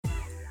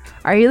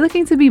Are you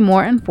looking to be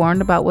more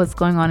informed about what's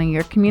going on in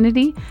your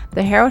community?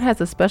 The Herald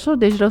has a special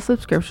digital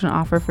subscription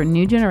offer for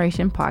New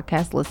Generation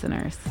podcast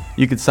listeners.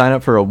 You could sign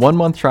up for a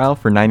 1-month trial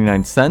for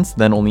 99 cents,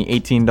 then only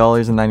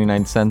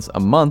 $18.99 a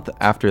month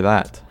after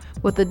that.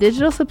 With the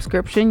digital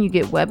subscription, you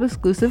get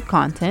web-exclusive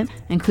content,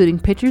 including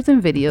pictures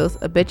and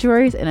videos,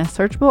 obituaries, and a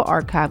searchable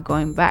archive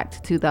going back to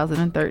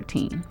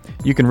 2013.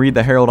 You can read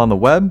the Herald on the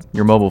web,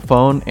 your mobile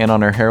phone, and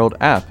on our Herald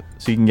app,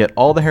 so you can get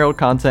all the Herald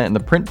content in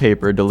the print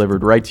paper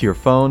delivered right to your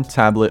phone,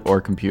 tablet,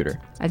 or computer.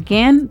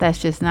 Again, that's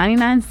just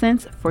 99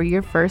 cents for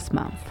your first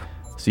month.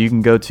 So you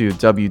can go to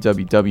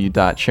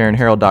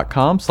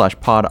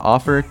www.sharonherald.com/pod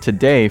offer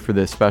today for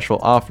this special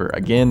offer.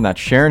 Again, that's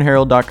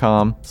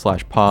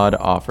sharonherald.com/pod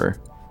offer.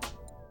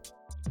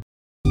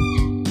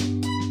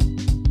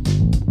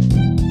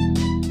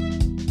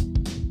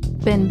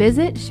 Ben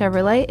Bizzett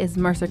Chevrolet is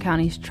Mercer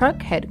County's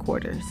truck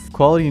headquarters.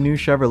 Quality new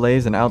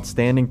Chevrolets and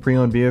outstanding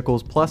pre-owned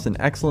vehicles, plus an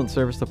excellent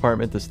service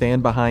department to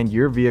stand behind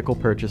your vehicle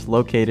purchase,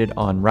 located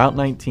on Route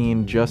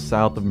 19 just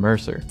south of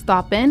Mercer.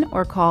 Stop in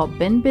or call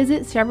Ben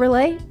Bizzett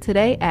Chevrolet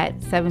today at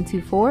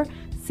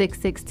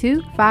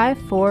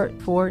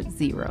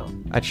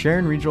 724-662-5440. At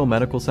Sharon Regional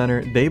Medical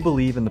Center, they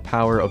believe in the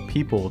power of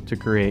people to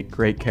create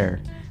great care.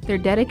 Their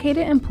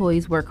dedicated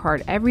employees work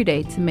hard every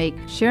day to make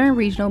Sharon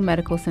Regional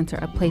Medical Center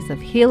a place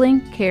of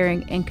healing,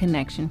 caring, and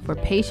connection for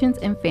patients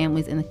and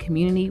families in the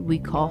community we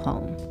call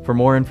home. For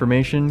more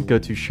information, go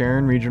to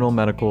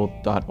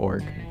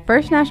sharonregionalmedical.org.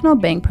 First National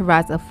Bank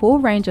provides a full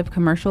range of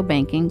commercial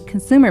banking,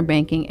 consumer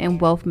banking,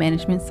 and wealth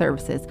management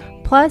services,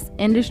 plus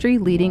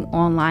industry-leading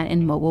online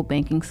and mobile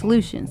banking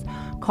solutions.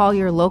 Call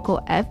your local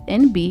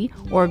FNB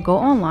or go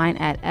online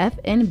at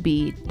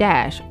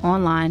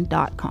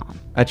fnb-online.com.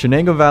 At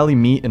Chenango Valley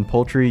Meat and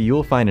Poultry, you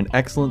will find an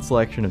excellent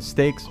selection of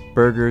steaks,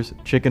 burgers,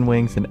 chicken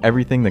wings, and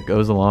everything that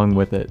goes along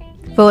with it.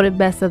 Voted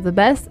Best of the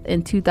Best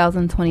in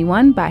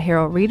 2021 by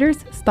Herald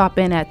readers, stop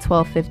in at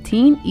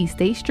 1215 East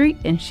State Street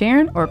in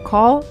Sharon or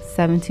call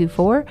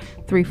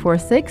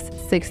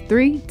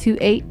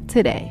 724-346-6328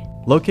 today.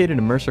 Located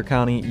in Mercer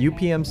County,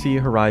 UPMC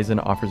Horizon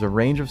offers a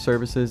range of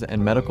services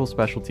and medical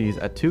specialties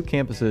at 2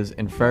 campuses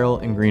in Farrell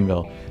and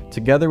Greenville.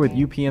 Together with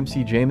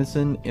UPMC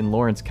Jameson in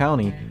Lawrence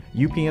County,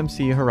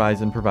 UPMC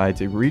Horizon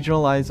provides a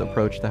regionalized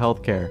approach to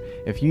healthcare.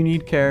 If you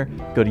need care,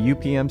 go to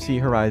UPMC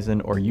Horizon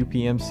or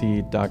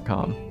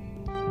upmc.com.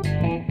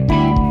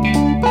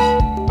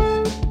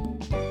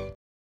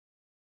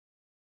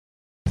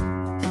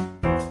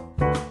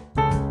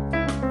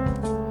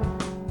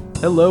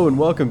 Hello and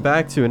welcome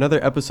back to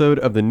another episode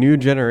of the New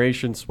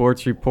Generation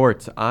Sports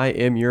Report. I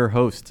am your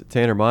host,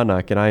 Tanner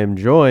Monach, and I am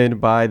joined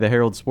by the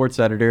Herald Sports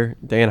Editor,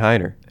 Dan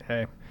Heiner.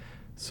 Hey.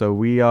 So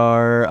we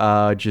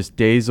are just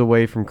days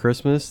away from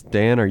Christmas.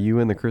 Dan, are you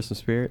in the Christmas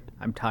spirit?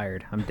 I'm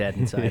tired. I'm dead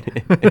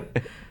inside.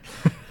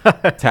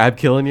 Tab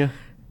killing you?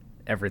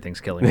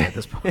 Everything's killing me at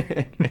this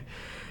point.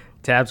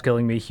 Tab's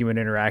killing me. Human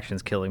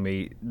interaction's killing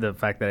me. The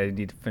fact that I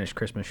need to finish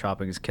Christmas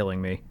shopping is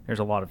killing me. There's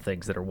a lot of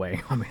things that are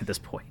weighing on me at this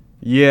point.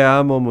 Yeah,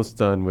 I'm almost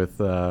done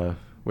with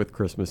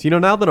Christmas. You know,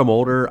 now that I'm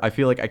older, I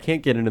feel like I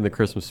can't get into the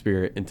Christmas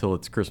spirit until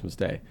it's Christmas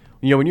Day.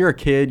 You know, when you're a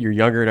kid, you're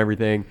younger and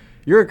everything,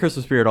 you're in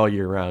Christmas spirit all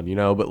year round, you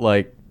know, but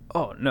like...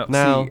 Oh, no.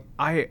 Now, see,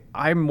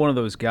 I'm one of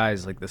those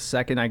guys, like the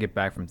second I get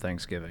back from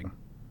Thanksgiving,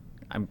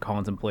 I'm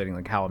contemplating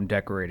like how I'm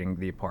decorating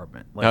the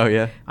apartment. Like, oh,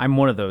 yeah? I'm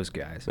one of those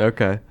guys.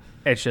 Okay.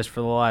 It's just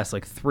for the last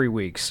like 3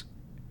 weeks,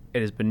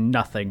 it has been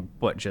nothing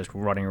but just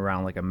running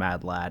around like a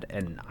mad lad,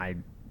 and I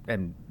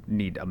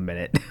need a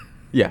minute.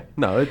 Yeah,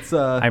 no, it's...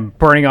 I'm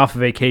burning off a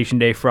vacation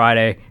day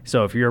Friday,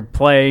 so if you're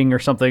playing or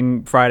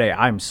something Friday,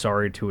 I'm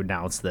sorry to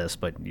announce this,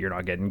 but you're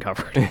not getting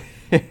covered.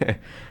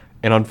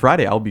 And on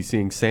Friday, I'll be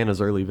seeing Santa's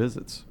early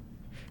visits.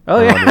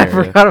 Oh, yeah, I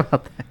forgot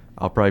about that.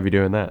 I'll probably be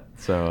doing that.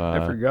 So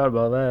I forgot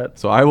about that.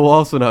 So I will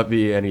also not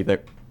be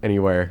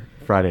anywhere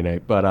Friday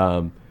night.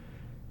 But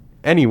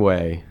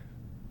anyway,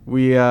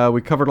 we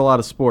covered a lot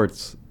of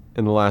sports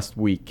in the last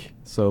week.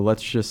 So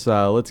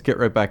let's get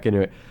right back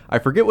into it. I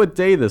forget what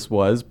day this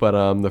was, but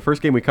the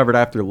first game we covered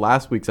after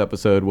last week's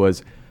episode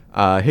was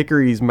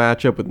Hickory's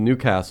matchup with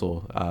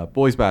Newcastle,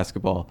 boys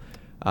basketball,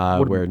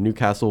 where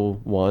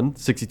Newcastle won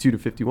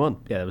 62-51.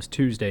 Yeah, that was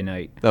Tuesday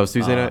night. That was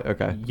Tuesday night?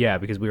 Okay. Yeah,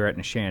 because we were at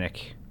Neshannock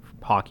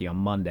hockey on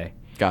Monday.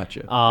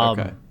 Gotcha.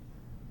 Okay.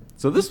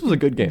 So this was a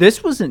good game.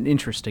 This was an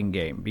interesting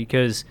game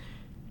because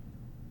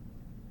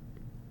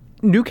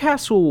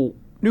Newcastle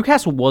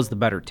was the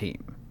better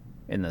team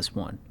in this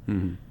one.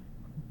 Mm-hmm.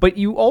 But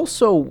you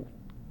also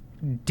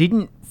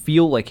didn't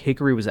feel like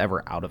Hickory was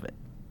ever out of it.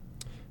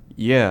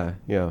 Yeah,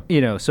 yeah. You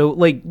know, so,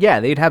 like, yeah,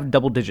 they'd have a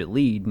double-digit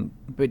lead,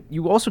 but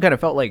you also kind of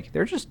felt like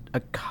they're just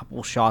a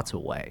couple shots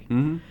away.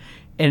 Mm-hmm.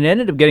 And it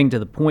ended up getting to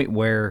the point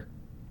where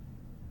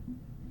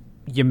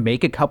you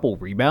make a couple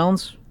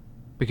rebounds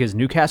because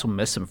Newcastle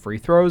missed some free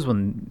throws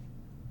when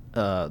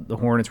the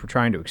Hornets were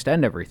trying to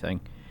extend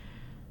everything.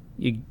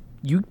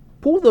 You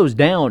pull those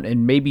down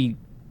and maybe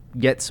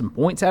get some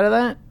points out of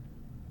that,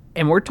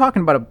 and we're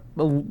talking about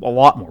a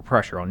lot more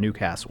pressure on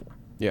Newcastle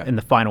in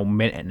the final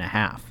minute and a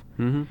half.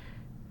 Mm-hmm.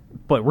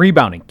 But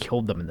rebounding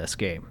killed them in this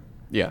game.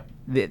 Yeah.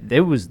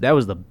 that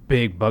was the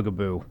big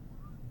bugaboo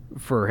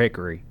for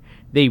Hickory.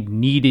 They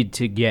needed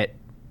to get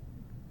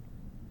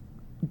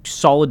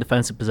solid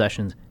defensive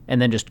possessions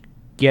and then just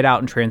get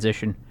out in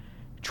transition,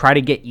 try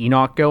to get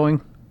Enoch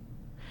going,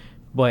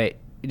 but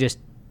it just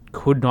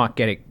could not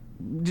get it.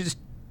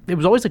 It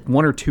was always like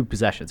one or two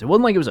possessions. It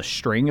wasn't like it was a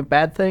string of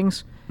bad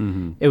things.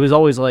 Mm-hmm. It was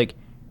always like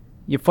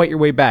you fight your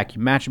way back,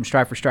 you match them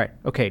stride for stride.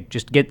 Okay,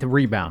 just get the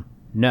rebound.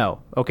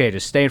 No. Okay,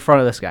 just stay in front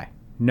of this guy.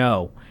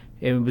 No.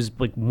 It was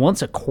like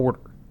once a quarter.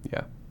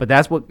 Yeah. But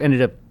that's what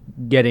ended up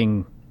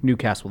getting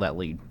Newcastle that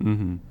lead.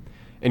 Mm-hmm.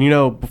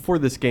 And, before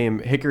this game,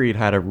 Hickory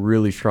had a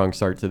really strong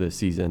start to this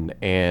season.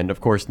 And,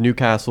 of course,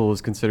 Newcastle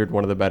is considered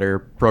one of the better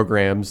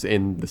programs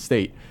in the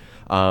state.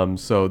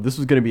 So this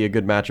was going to be a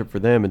good matchup for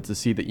them. And to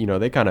see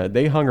that,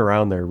 they hung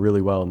around there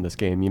really well in this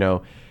game.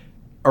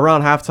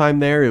 Around halftime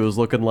there, it was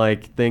looking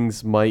like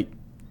things might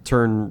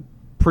turn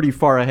pretty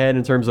far ahead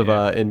in terms of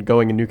in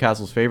going in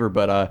Newcastle's favor.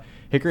 But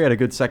Hickory had a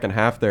good second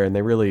half there, and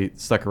they really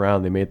stuck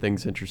around. They made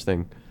things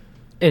interesting.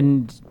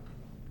 And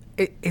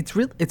it's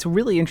a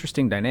really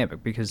interesting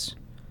dynamic because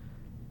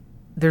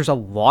there's a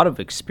lot of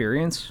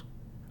experience,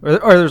 or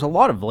there's a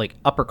lot of like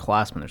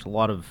upperclassmen. There's a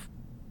lot of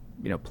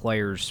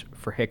players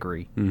for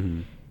Hickory.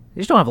 Mm-hmm.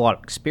 They just don't have a lot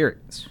of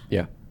experience.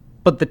 Yeah,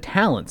 but the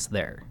talent's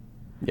there.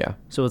 Yeah.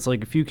 So it's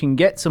like if you can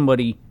get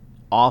somebody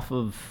off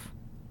of,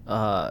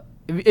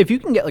 if you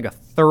can get like a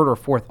third or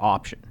fourth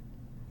option,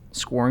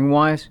 scoring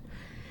wise,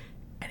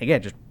 and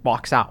again just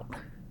box out,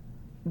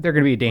 they're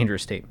going to be a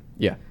dangerous team.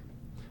 Yeah.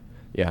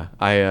 Yeah,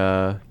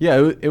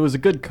 it was a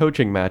good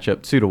coaching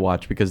matchup too to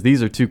watch because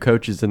these are two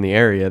coaches in the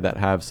area that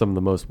have some of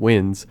the most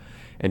wins,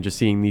 and just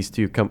seeing these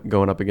two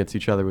going up against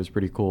each other was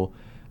pretty cool.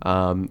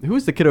 Who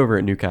was the kid over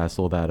at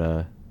Newcastle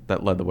that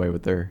led the way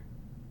with their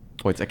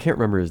points? I can't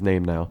remember his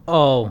name now.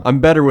 Oh, I'm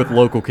better with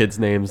local kids'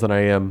 names than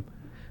I am.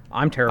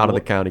 I'm terrible out of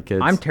the county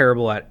kids. I'm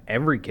terrible at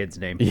every kid's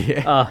name.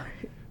 Yeah.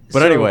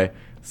 But anyway,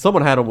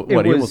 someone had he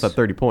almost had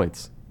 30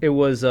 points. It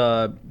was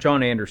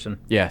John Anderson.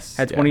 Yes.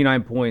 Had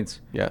 29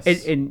 points. Yes.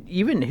 And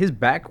even his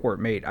backcourt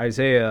mate,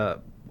 Isaiah,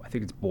 I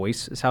think it's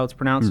Boyce is how it's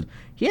pronounced,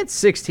 he had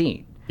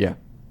 16. Yeah.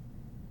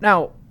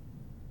 Now,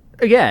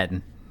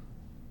 again,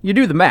 you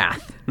do the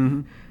math.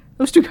 Mm-hmm.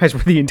 Those two guys were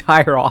the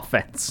entire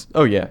offense.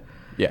 Oh, yeah.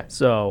 Yeah.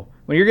 So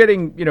when you're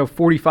getting,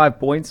 45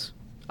 points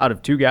out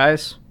of two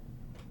guys,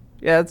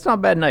 yeah, it's not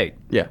a bad night.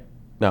 Yeah.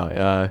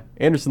 No,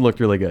 Anderson looked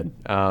really good.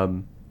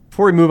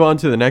 Before we move on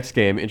to the next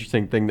game,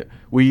 interesting thing that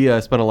we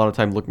spent a lot of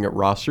time looking at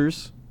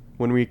rosters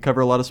when we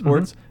cover a lot of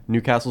sports. Mm-hmm.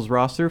 Newcastle's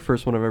roster,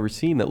 first one I've ever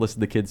seen that listed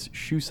the kids'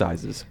 shoe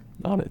sizes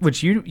on it.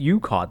 Which you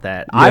caught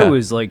that. Yeah. I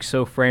was like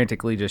so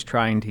frantically just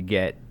trying to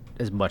get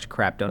as much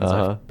crap done as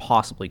I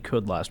possibly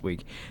could last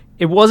week.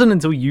 It wasn't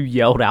until you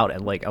yelled out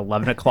at like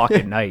 11 o'clock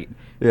at night.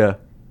 Yeah.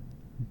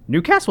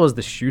 Newcastle has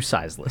the shoe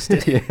size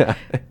listed. Yeah.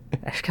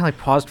 I just kind of like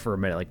paused for a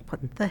minute, like,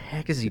 what the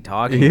heck is he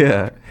talking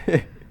about?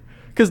 Yeah.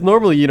 Because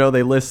normally,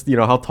 they list,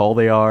 how tall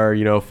they are,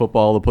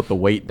 football, to put the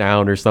weight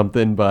down or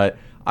something. But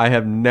I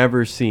have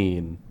never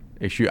seen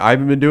a shoe. I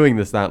haven't been doing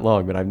this that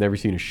long, but I've never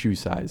seen a shoe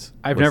size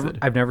listed.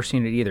 I've never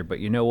seen it either. But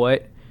you know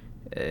what?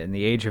 In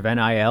the age of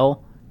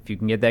NIL, if you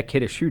can get that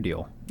kid a shoe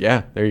deal.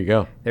 Yeah, there you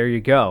go. There you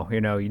go. You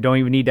don't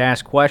even need to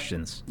ask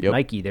questions. Yep.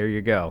 Nike, there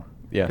you go.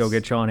 Yes. Go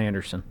get Sean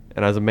Anderson.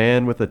 And as a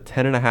man with a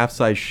 10.5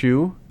 size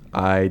shoe,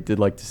 I did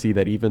like to see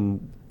that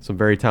even some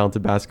very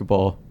talented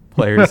basketball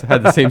players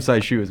had the same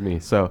size shoe as me.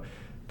 So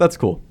that's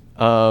cool.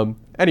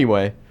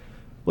 Anyway,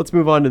 let's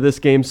move on to this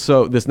game.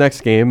 So this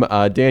next game,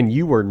 Dan,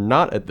 you were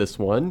not at this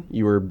one.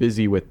 You were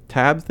busy with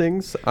tab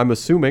things, I'm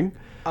assuming.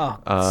 Oh,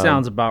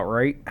 sounds about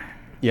right.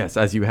 Yes,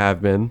 as you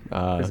have been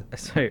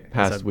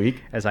past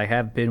week. As I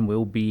have been,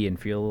 will be, and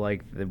feel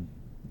like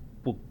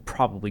we'll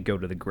probably go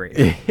to the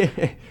grave.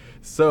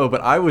 So, but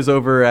I was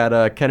over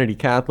at Kennedy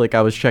Catholic.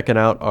 I was checking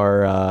out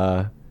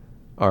our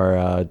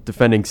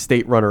defending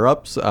state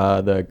runner-ups,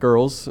 the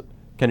girls,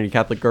 Kennedy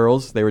Catholic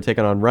girls. They were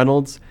taking on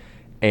Reynolds,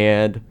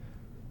 and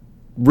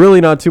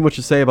really not too much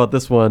to say about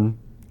this one.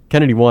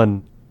 Kennedy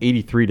won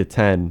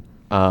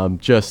 83-10.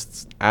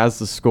 Just as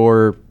the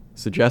score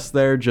suggests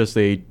there, just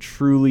a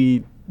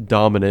truly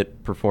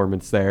dominant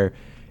performance there.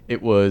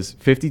 It was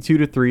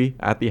 52-3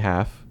 at the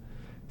half,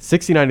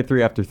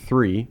 69-3 after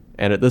 3,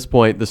 and at this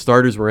point, the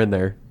starters were in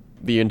there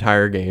the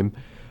entire game.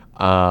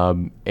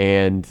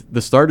 And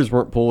the starters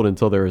weren't pulled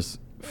until there was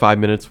 5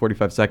 minutes,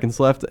 45 seconds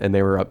left, and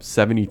they were up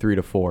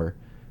 73-4.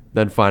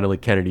 Then finally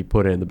Kennedy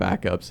put in the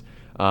backups.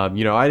 I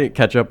didn't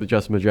catch up with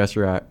Justin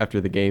Majester after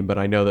the game, but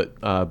I know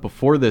that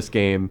before this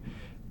game,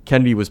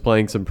 Kennedy was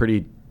playing some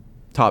pretty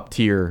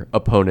top-tier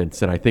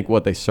opponents, and I think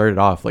they started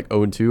off like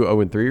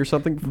 0-2, 0-3 or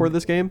something before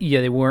this game? Yeah,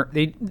 they weren't.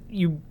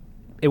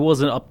 It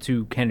wasn't up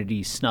to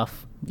Kennedy's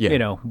snuff.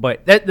 Yeah.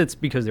 But that's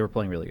because they were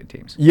playing really good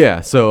teams.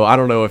 Yeah, so I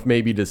don't know if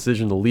maybe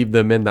decision to leave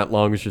them in that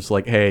long was just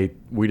like, hey,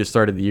 we just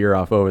started the year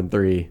off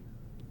 0-3.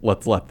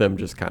 Let's let them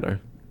just kind of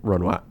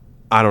run wild.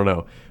 I don't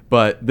know.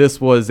 But this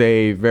was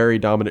a very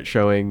dominant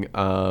showing.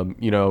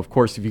 Of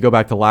course, if you go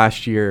back to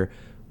last year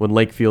when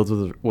Lake Fields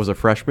was a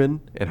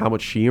freshman and how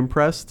much she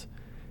impressed,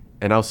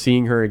 And now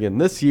seeing her again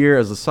this year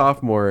as a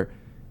sophomore,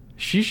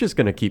 she's just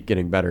going to keep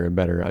getting better and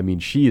better. I mean,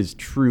 she is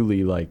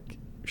truly like,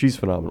 she's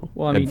phenomenal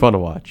and fun to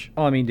watch.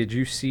 Oh, I mean, did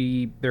you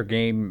see their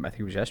game? I think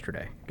it was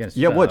yesterday against.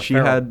 Yeah, what she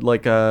Farrell. had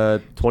like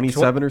a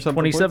 27 or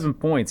something. 27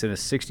 points in a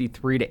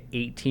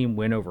 63-18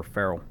 win over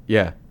Farrell.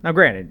 Yeah. Now,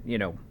 granted,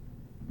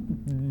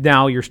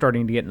 now you're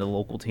starting to get into the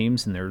local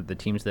teams, and they're the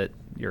teams that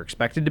you're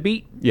expected to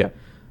beat. Yeah.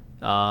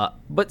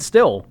 But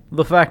still,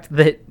 the fact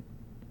that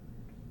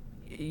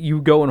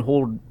you go and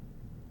hold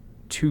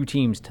two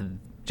teams to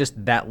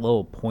just that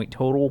low point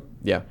total.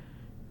 Yeah.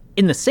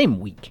 In the same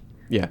week.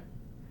 Yeah.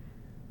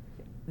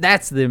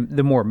 That's the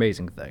more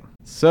amazing thing.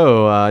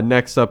 So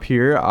next up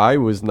here, I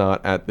was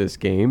not at this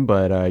game,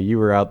 but you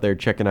were out there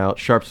checking out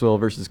Sharpsville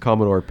versus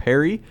Commodore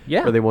Perry.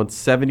 Yeah. Where they won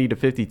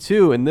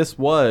 70-52, and this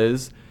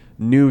was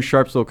new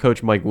Sharpsville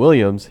coach Mike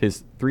Williams,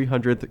 his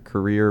 300th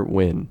career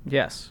win.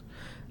 Yes.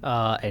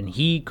 And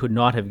he could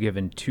not have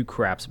given two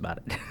craps about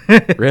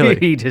it. Really?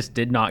 He just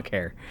did not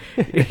care.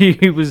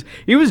 he was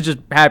just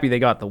happy they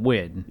got the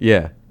win.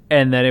 Yeah.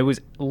 And then it was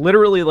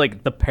literally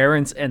like the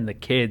parents and the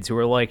kids who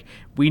were like,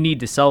 we need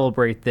to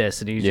celebrate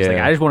this. And he's just like,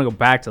 I just want to go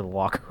back to the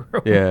locker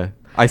room. Yeah.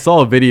 I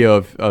saw a video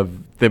of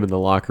them in the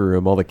locker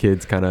room, all the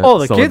kids kind of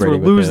the kids were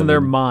losing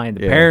their mind.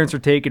 The yeah. parents are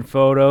taking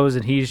photos,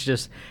 and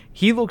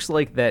he looks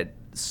like that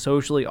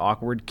socially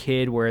awkward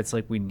kid where it's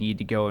like, we need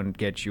to go and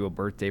get you a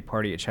birthday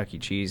party at Chuck E.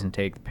 Cheese and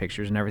take the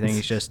pictures and everything.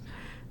 He's just,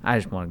 I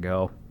just want to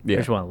go. Yeah. I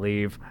just want to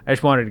leave. I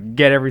just wanted to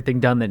get everything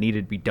done that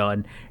needed to be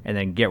done and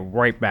then get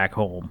right back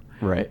home.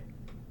 Right.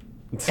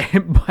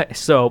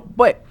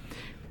 But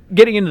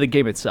getting into the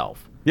game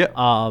itself.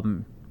 Yeah.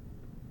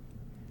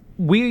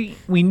 We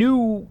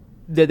knew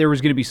that there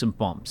was going to be some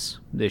bumps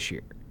this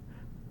year.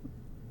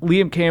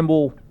 Liam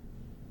Campbell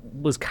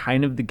was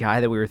kind of the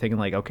guy that we were thinking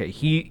like,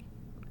 okay,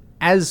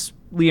 as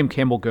Liam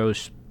Campbell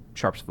goes,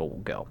 Sharpsville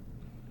will go.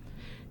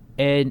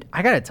 And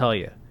I got to tell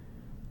you,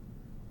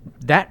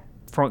 that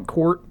front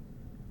court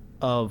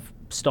of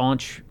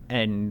Staunch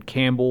and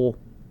Campbell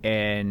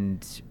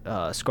and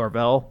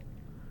Scarvell,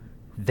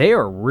 they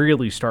are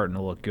really starting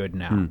to look good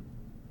now.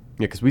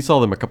 Yeah, because we saw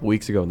them a couple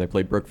weeks ago when they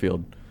played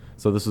Brookfield.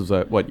 So this was,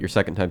 your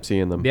second time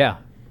seeing them? Yeah,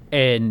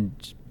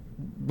 and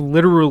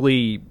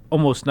literally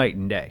almost night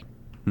and day.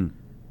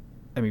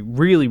 I mean,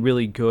 really,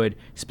 really good,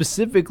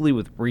 specifically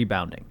with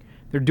rebounding.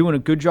 They're doing a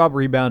good job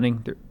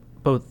rebounding,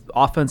 both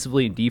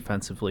offensively and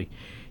defensively.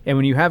 And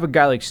when you have a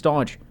guy like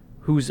Staunch,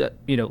 who's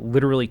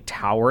literally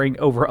towering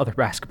over other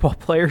basketball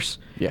players,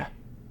 yeah,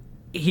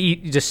 you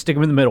just stick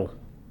him in the middle.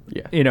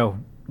 Yeah,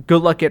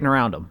 good luck getting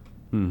around him.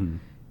 Mm-hmm.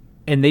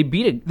 And they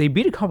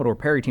beat a Commodore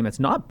Perry team that's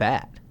not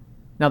bad.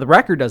 Now the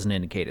record doesn't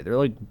indicate it. They're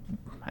like,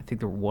 I think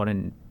they're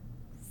 1-5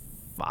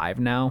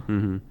 now.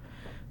 Mm-hmm.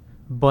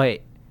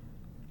 But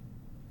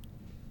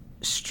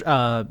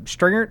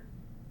Stringer,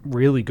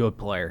 really good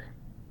player.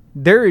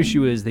 Their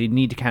issue is they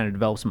need to kind of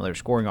develop some of their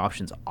scoring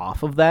options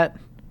off of that,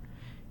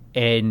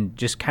 and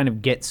just kind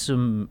of get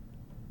some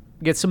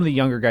of the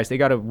younger guys. They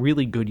got a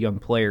really good young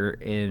player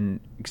in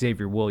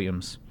Xavier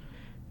Williams.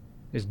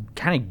 Just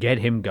kind of get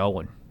him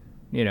going.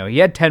 He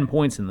had 10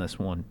 points in this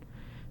one,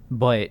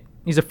 but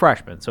he's a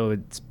freshman, so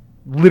it's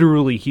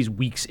literally he's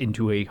weeks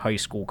into a high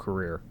school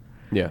career.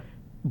 Yeah.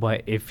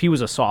 But if he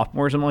was a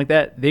sophomore or something like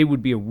that, they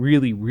would be a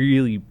really,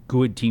 really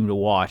good team to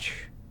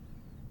watch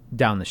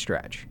down the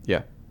stretch.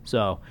 Yeah.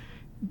 So,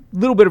 a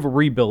little bit of a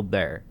rebuild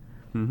there.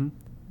 Mm-hmm.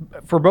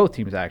 For both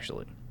teams,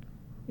 actually.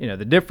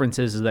 The difference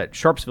is that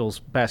Sharpsville's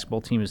basketball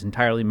team is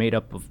entirely made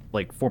up of,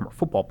 former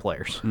football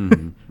players.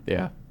 Mm-hmm.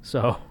 Yeah.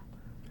 So.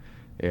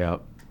 Yeah.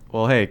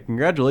 Well, hey,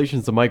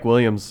 congratulations to Mike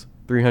Williams,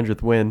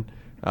 300th win.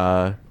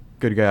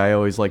 Good guy. I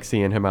always like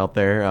seeing him out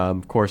there.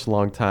 Of course,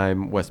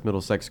 longtime West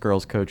Middlesex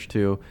girls coach,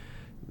 too.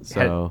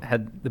 So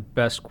had the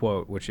best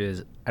quote, which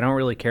is, I don't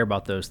really care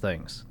about those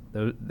things.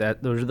 Those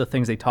are the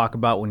things they talk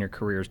about when your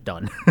career's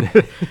done.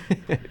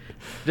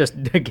 Just,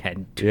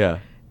 again,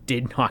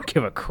 did not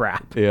give a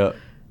crap. Yeah.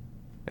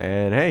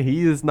 And, hey,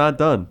 he is not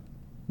done.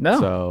 No.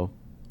 So,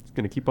 it's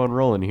going to keep on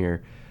rolling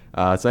here.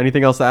 So,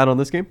 anything else to add on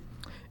this game?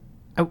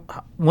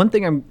 One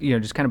thing I'm,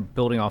 just kind of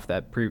building off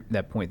that point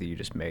that you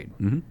just made.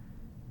 Mm-hmm.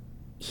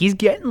 He's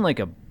getting,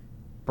 a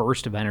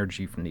burst of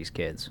energy from these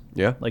kids.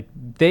 Yeah.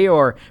 They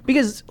are,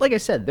 because, like I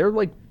said, they're,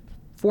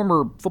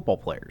 former football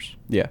players.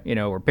 Yeah.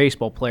 Or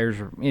baseball players.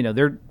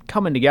 They're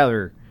coming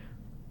together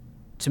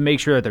to make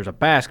sure that there's a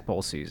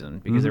basketball season,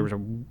 because there was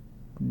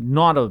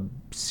not a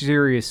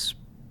serious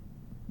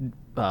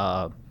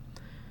pool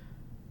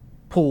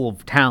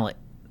of talent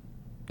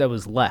that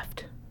was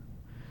left.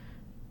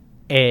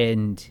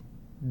 And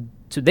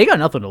so they got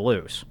nothing to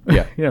lose.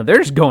 Yeah. They're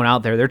just going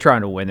out there. They're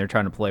trying to win. They're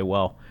trying to play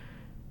well.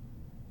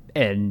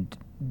 And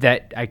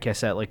that, I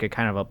guess, at a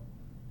kind of a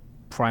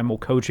primal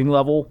coaching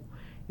level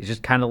is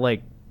just kind of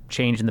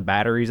changing the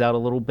batteries out a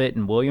little bit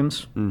in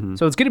Williams. Mm-hmm.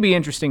 So it's going to be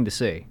interesting to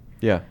see.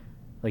 Yeah.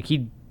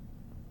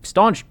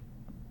 Staunch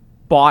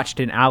botched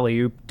an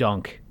alley-oop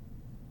dunk.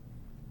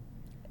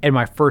 And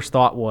my first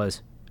thought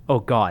was, oh,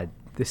 God,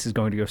 this is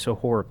going to go so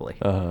horribly.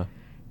 Uh-huh.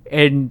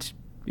 And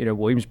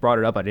Williams brought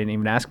it up. I didn't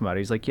even ask him about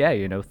it. He's like, yeah,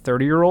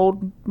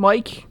 30-year-old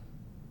Mike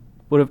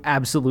would have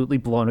absolutely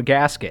blown a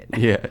gasket.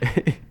 Yeah.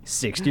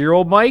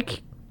 60-year-old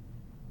Mike,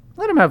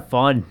 let him have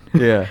fun.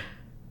 Yeah.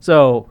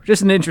 So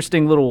just an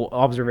interesting little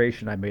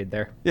observation I made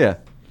there. Yeah.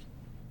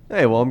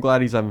 Hey, well, I'm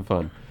glad he's having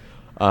fun.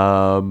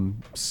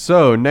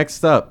 So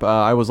next up,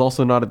 I was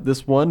also not at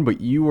this one,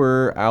 but you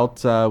were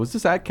out. Was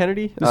this at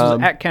Kennedy? This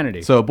was at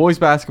Kennedy. So boys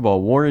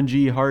basketball, Warren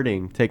G.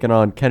 Harding taking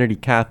on Kennedy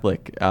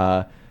Catholic.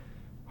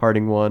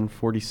 Harding won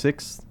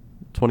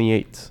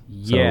 46-28.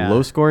 Yeah. So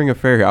low scoring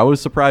affair here. I was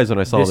surprised when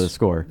I saw this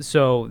score.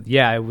 So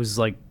yeah, it was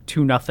like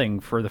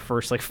 2-0 for the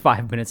first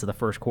 5 minutes of the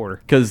first quarter.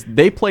 Because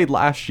they played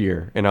last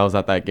year, and I was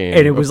at that game.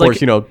 And it was of course,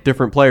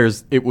 different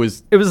players. It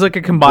was like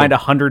a combined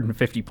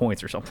 150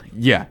 points or something.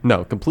 Yeah,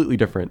 no, completely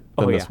different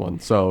than this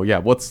one. So yeah,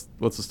 what's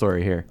the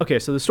story here? Okay,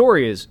 so the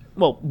story is,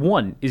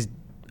 one is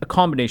a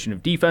combination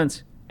of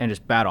defense and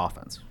just bad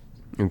offense.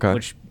 Okay.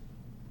 Which,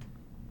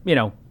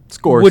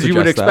 Score you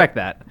would expect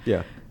that.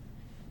 Yeah.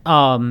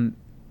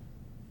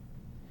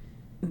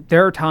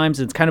 There are times,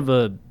 it's kind of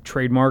a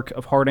trademark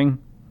of Harding,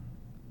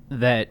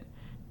 that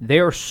they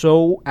are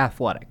so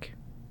athletic.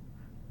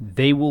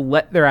 They will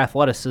let their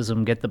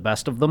athleticism get the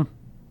best of them.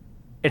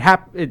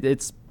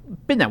 It's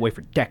been that way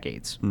for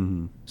decades.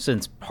 Mm-hmm.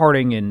 Since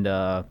Harding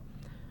and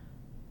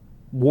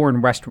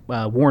Warren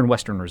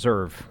Western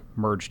Reserve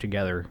merged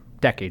together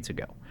decades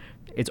ago.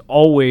 It's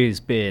always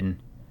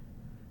been,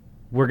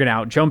 we're going to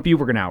out-jump you,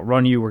 we're going to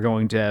outrun you, we're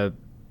going to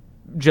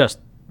just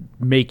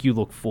make you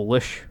look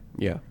foolish.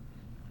 Yeah.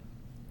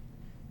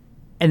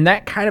 And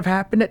that kind of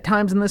happened at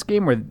times in this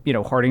game where,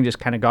 Harding just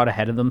kind of got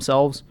ahead of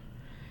themselves.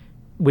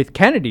 With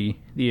Kennedy,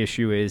 the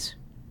issue is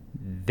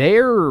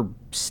they're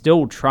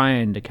still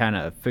trying to kind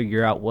of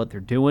figure out what they're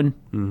doing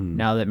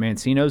now that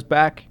Mancino's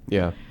back.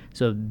 Yeah.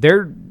 So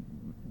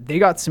they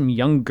got some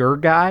younger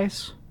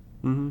guys.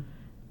 Mm-hmm.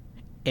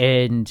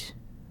 And,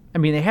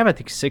 they have, I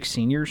think, 6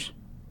 seniors.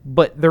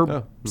 But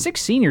they're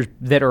 6 seniors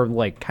that are,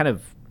 kind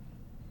of...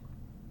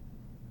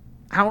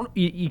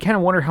 You kind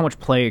of wonder how much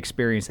play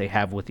experience they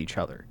have with each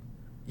other.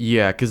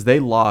 Yeah, because they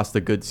lost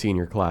a good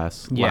senior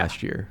class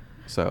last year.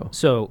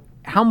 So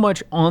how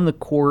much on the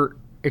court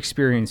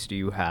experience do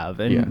you have?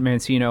 And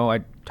Mancino,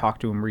 I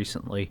talked to him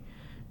recently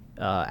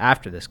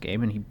after this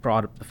game, and he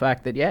brought up the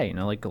fact that, a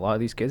lot of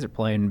these kids are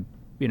playing,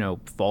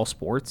 fall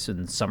sports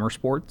and summer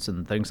sports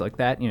and things like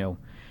that.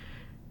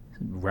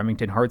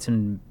 Remington Hearts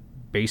in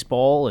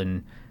baseball,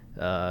 and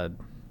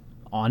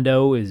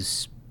Ondo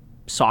is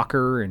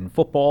soccer and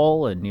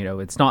football, and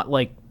it's not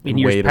like in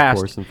years Wade, past,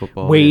 of course, in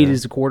football, Wade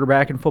is a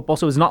quarterback in football,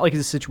 so it's not like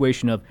it's a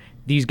situation of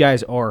these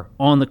guys are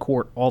on the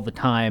court all the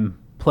time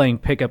playing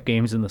pickup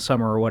games in the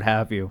summer or what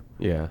have you.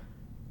 Yeah.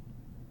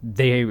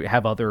 They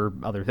have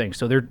other things,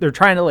 so they're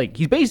trying to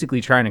he's basically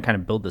trying to kind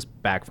of build this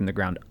back from the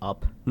ground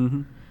up.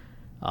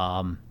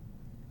 Mm-hmm.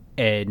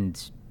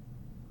 And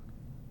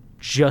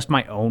just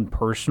my own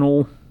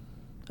personal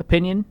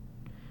opinion,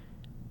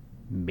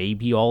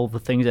 maybe all of the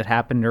things that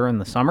happened during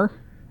the summer,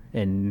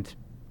 and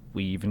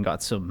we even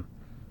got some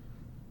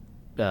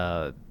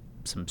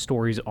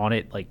stories on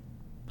it,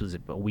 was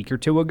it a week or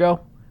two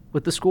ago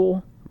with the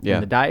school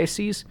and the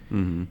diocese,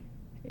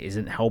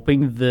 isn't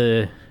helping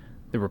the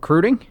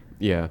recruiting.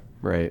 Yeah,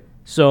 right.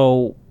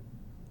 So,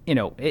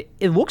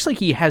 it looks like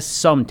he has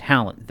some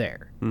talent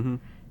there. Mm-hmm.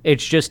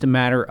 It's just a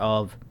matter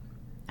of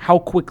how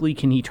quickly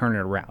can he turn it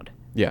around.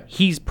 Yeah.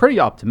 He's pretty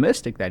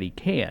optimistic that he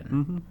can.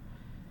 Mm-hmm.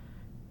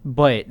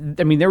 But,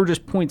 there were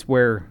just points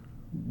where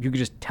you could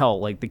just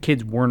tell, the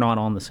kids were not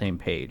on the same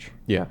page.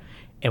 Yeah.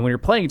 And when you're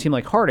playing a team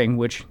like Harding,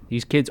 which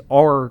these kids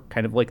are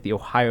kind of like the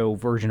Ohio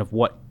version of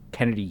what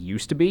Kennedy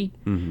used to be,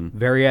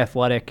 very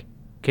athletic,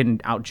 can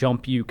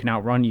outjump you, can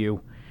outrun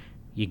you,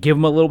 you give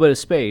them a little bit of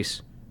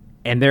space,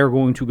 and they're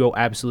going to go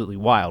absolutely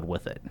wild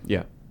with it.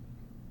 Yeah.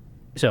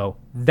 So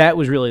that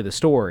was really the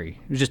story.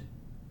 It was just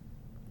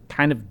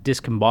kind of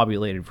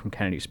discombobulated from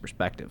Kennedy's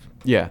perspective.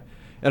 Yeah.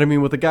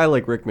 And with a guy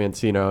like Rick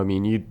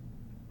Mancino, you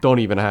don't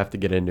even have to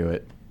get into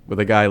it. With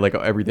a guy like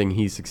everything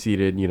he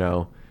succeeded,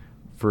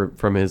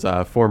 from his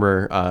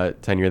former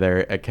tenure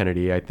there at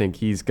Kennedy, I think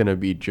he's going to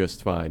be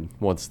just fine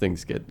once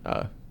things get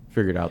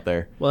figured out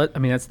there. Well,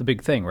 that's the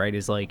big thing, right?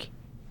 Is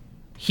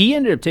he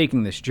ended up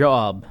taking this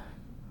job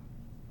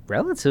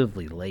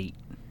relatively late.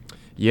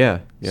 Yeah.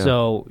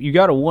 So you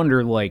got to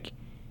wonder,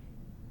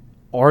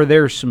 are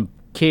there some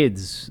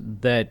kids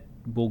that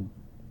will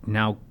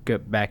now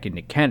get back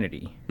into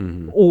Kennedy?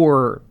 Mm-hmm.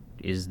 Or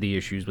is the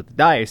issues with the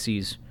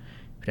diocese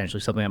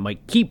potentially something that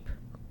might keep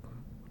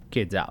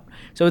kids out?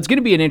 So it's going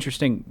to be an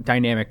interesting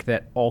dynamic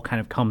that all kind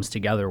of comes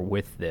together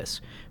with this,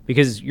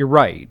 because you're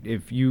right.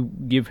 If you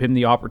give him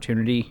the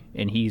opportunity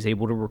and he's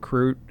able to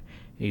recruit,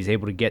 he's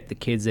able to get the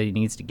kids that he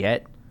needs to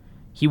get,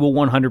 he will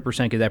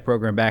 100% get that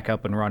program back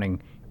up and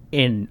running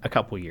in a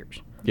couple of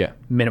years. Yeah.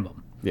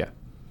 Minimum. Yeah.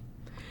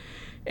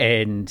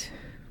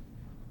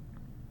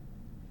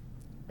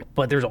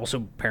 But there's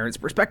also parents'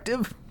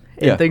 perspective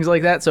and things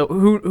like that. So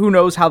who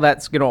knows how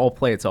that's going to all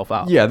play itself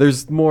out. Yeah,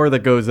 there's more that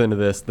goes into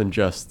this than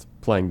just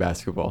playing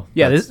basketball.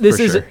 Yeah, That's this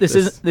for sure.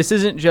 this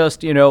isn't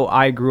just,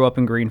 I grew up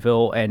in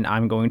Greenville and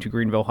I'm going to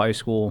Greenville High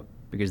School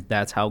because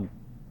that's how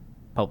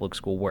public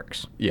school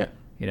works. Yeah.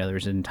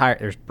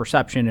 There's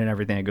perception and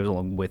everything that goes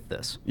along with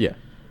this. Yeah.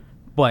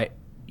 But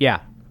yeah,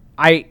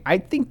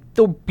 I think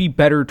they'll be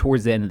better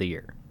towards the end of the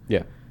year.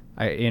 Yeah.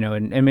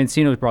 And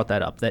Mancino's brought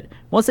that up, that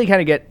once they kind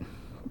of get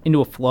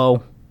into a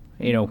flow,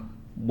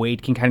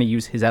 Wade can kind of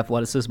use his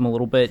athleticism a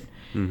little bit,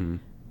 and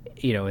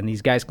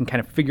these guys can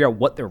kind of figure out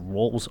what their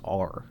roles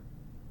are.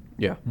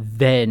 Yeah.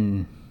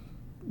 Then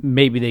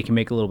maybe they can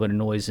make a little bit of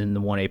noise in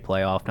the 1A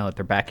playoff now that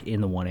they're back in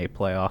the 1A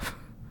playoff.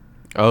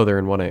 Oh, they're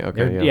in 1A.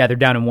 Okay. They're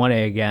down in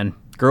 1A again.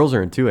 Girls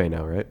are in 2A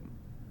now, right?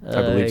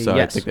 I believe so.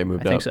 Yes, I think they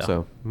moved I up. think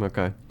So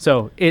okay.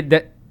 So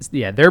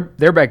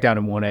they're back down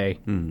in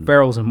 1A.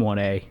 Farrell's in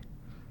 1A.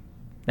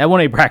 That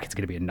 1A bracket's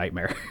going to be a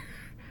nightmare.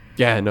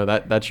 Yeah, no,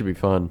 that should be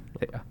fun.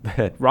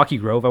 Rocky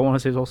Grove, I want to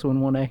say, is also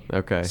in 1A.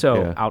 Okay. So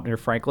yeah. out near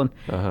Franklin.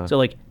 Uh-huh.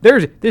 So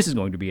this is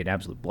going to be an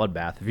absolute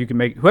bloodbath. If you can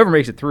whoever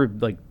makes it through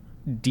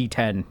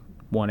D10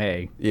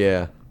 1A,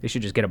 Yeah. they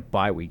should just get a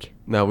bye week.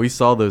 No, we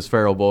saw those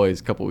Farrell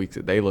boys a couple weeks.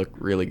 They look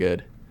really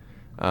good.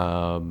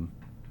 I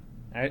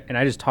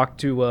just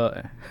talked to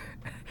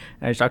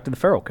the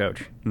Farrell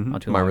coach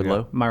not too long Myron ago.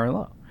 Lowe? Myron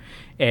Lowe,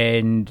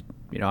 and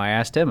I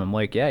asked him. I'm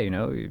like,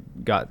 you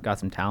got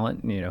some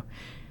talent, and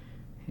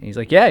he's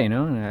like,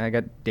 and I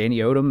got Danny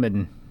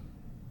Odom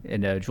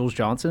and Jules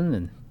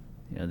Johnson,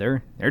 and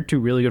they're two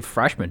really good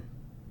freshmen.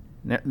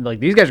 Like,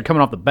 these guys are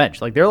coming off the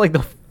bench. Like, they're like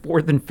the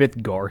fourth and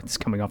fifth guards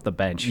coming off the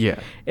bench. Yeah.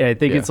 And I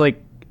think Yeah. it's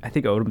like, I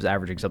think Odom's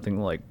averaging something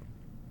like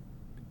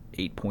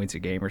 8 points a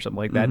game or something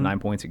like that, 9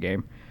 points a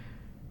game.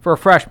 For a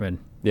freshman,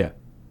 Yeah.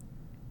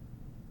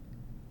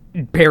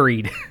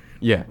 buried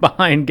Yeah.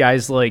 behind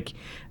guys like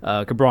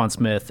Cabron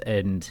Smith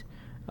and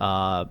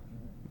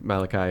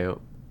Malachi,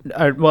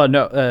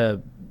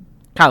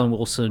 Kylan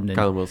Wilson. And,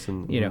 Kylan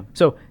Wilson.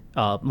 So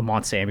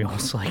Lamont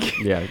Samuels,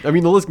 Yeah. I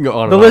mean, the list can go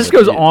on and the on. list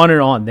goes on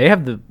and on. They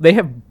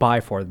have by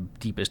far the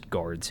deepest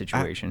guard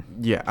situation.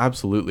 Yeah,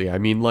 absolutely. I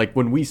mean, like,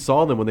 when we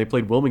saw them when they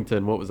played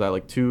Wilmington, what was that,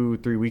 like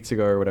 2-3 weeks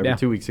ago or whatever, Yeah.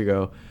 2 weeks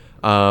ago.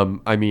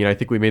 I mean, I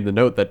think we made the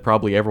note that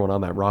probably everyone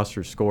on that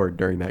roster scored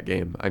during that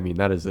game. I mean,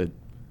 they're good.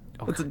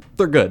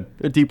 They're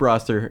a deep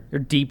roster. They're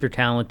deep. They're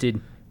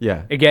talented.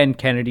 Yeah. Again,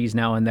 Kennedy's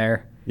now in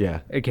there.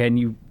 Yeah.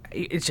 Again,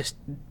 it's just,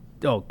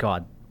 oh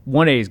God,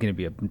 1A is going to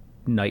be a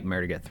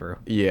nightmare to get through.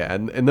 Yeah,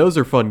 and those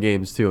are fun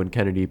games too. And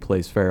Kennedy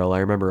plays Farrell. I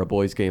remember a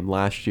boys' game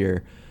last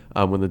year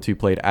when the two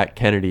played at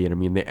Kennedy, and I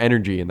mean the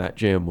energy in that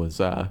gym was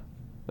that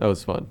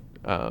was fun.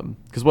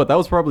 Because that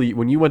was probably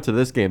when you went to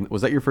this game.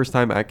 Was that your first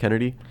time at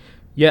Kennedy?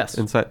 Yes.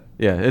 Inside,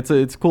 yeah,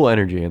 it's cool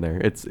energy in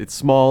there. It's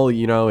small,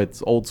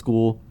 it's old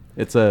school.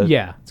 It's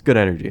good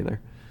energy in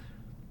there.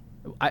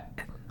 I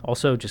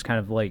also just kind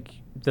of like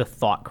the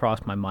thought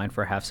crossed my mind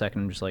for a half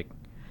second. I'm just like,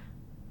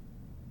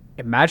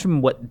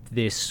 imagine what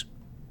this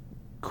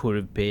could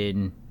have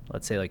been,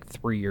 let's say, like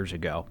 3 years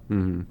ago,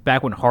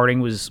 back when Harding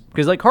was,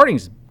 because like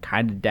Harding's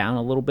kind of down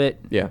a little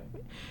bit. Yeah.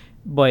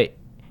 But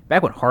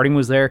back when Harding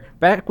was there,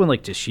 back when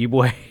like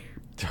Toshibwe,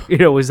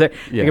 was there.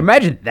 Yeah. Like,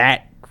 imagine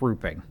that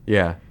grouping.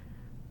 Yeah.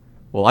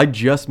 Well, I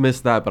just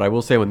missed that, but I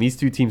will say when these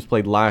two teams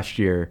played last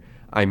year,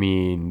 I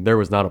mean, there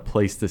was not a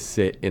place to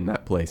sit in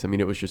that place. I mean,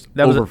 it was just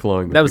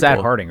overflowing. That was at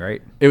Harding,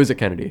 right? It was at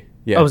Kennedy.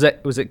 Yeah. Oh, was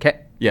it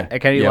yeah. at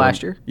Kennedy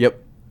last year?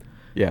 Yep.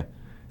 Yeah.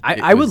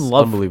 I would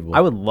love, unbelievable.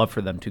 I would love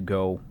for them to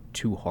go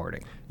to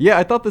Harding. Yeah,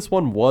 I thought this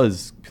one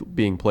was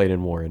being played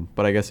in Warren,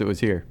 but I guess it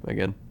was here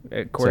again.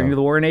 According to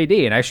the Warren AD,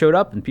 and I showed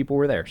up and people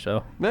were there.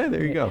 So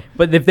there you go.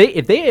 But if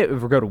they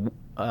ever go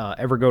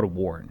to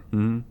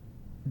Warren,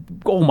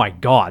 oh my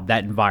God,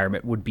 that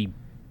environment would be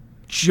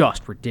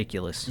just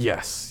ridiculous.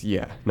 Yes,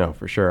 yeah, no,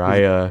 for sure.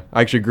 I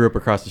actually grew up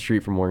across the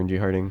street from Warren G.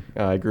 Harding.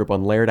 I grew up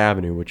on Laird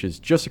Avenue, which is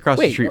just across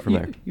the street from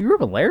there. You grew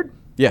up in Laird?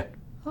 Yeah.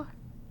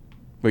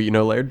 Wait, you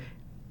know Laird?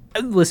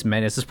 Listen,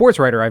 man, as a sports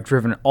writer, I've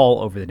driven all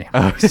over the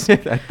neighborhoods.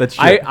 That's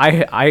true.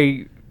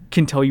 I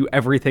can tell you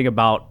everything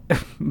about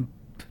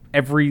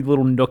every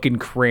little nook and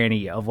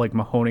cranny of like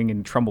Mahoning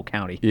and Trumbull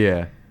County.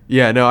 Yeah.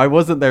 Yeah, no, I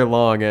wasn't there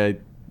long.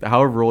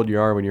 However old you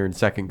are when you're in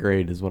second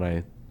grade is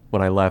when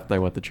I left and I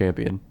went to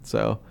Champion.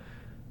 So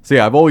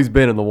yeah, I've always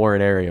been in the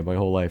Warren area my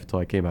whole life until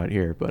I came out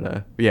here.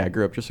 But yeah, I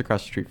grew up just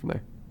across the street from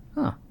there.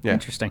 Huh. Yeah.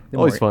 Interesting.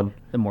 Always fun.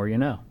 The more you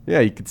know.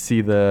 Yeah, you could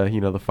see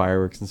the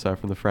fireworks and stuff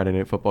from the Friday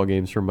night football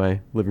games from my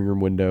living room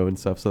window and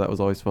stuff. So that was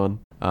always fun.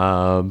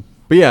 But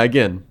yeah,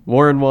 again,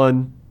 Warren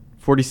won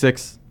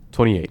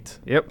 46-28.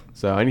 Yep.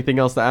 So anything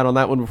else to add on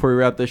that one before we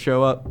wrap this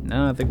show up?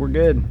 No, I think we're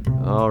good.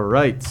 All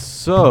right,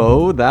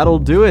 so that'll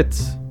do it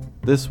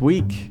this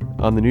week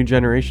on the New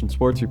Generation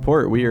Sports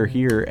Report. We are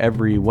here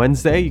every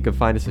Wednesday. You can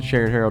find us at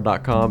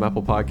SharonHerald.com,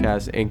 Apple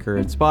Podcasts, Anchor,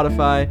 and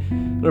Spotify.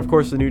 And of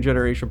course, the New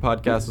Generation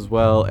podcast as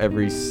well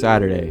every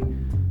Saturday.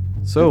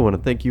 So I want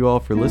to thank you all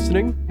for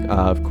listening.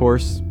 Of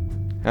course,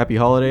 happy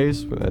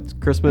holidays. That's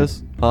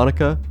Christmas,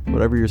 Hanukkah,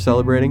 whatever you're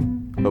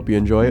celebrating. Hope you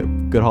enjoy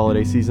it. Good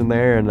holiday season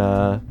there. And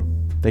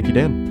thank you,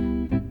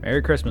 Dan.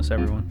 Merry Christmas,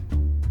 everyone.